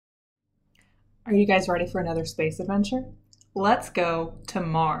Are you guys ready for another space adventure? Let's go to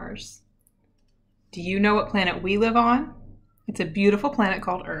Mars. Do you know what planet we live on? It's a beautiful planet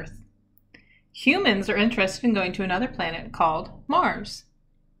called Earth. Humans are interested in going to another planet called Mars.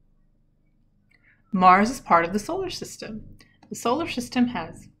 Mars is part of the solar system. The solar system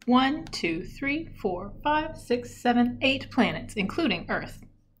has 1, 2, 3, 4, 5, 6, 7, 8 planets, including Earth.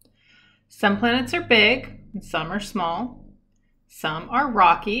 Some planets are big and some are small. Some are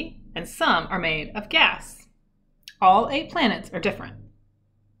rocky and some are made of gas. All 8 planets are different.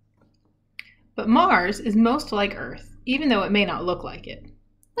 But Mars is most like Earth, even though it may not look like it.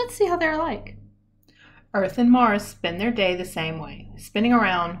 Let's see how they're alike. Earth and Mars spend their day the same way, spinning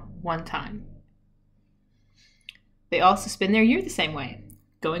around one time. They also spend their year the same way,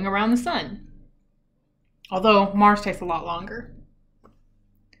 going around the sun. Although Mars takes a lot longer.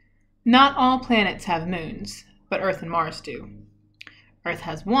 Not all planets have moons, but Earth and Mars do. Earth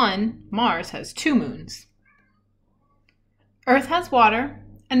has 1, Mars has 2 moons. Earth has water,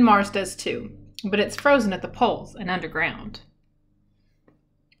 and Mars does too, but it's frozen at the poles and underground.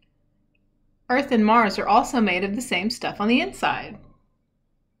 Earth and Mars are also made of the same stuff on the inside.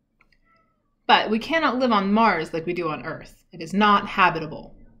 But we cannot live on Mars like we do on Earth. It is not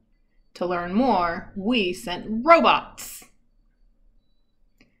habitable. To learn more, we sent robots.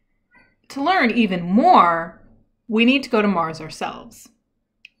 To learn even more, we need to go to Mars ourselves.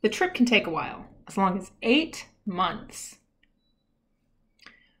 The trip can take a while, as long as 8 months.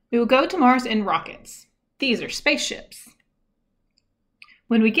 We will go to Mars in rockets. These are spaceships.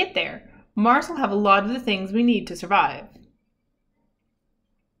 When we get there, Mars will have a lot of the things we need to survive.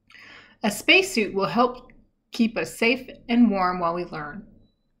 A spacesuit will help keep us safe and warm while we learn.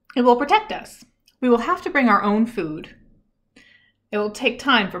 It will protect us. We will have to bring our own food. It will take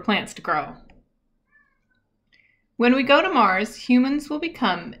time for plants to grow. When we go to Mars, humans will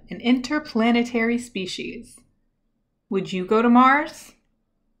become an interplanetary species. Would you go to Mars?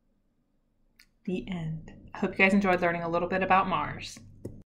 The end. I hope you guys enjoyed learning a little bit about Mars.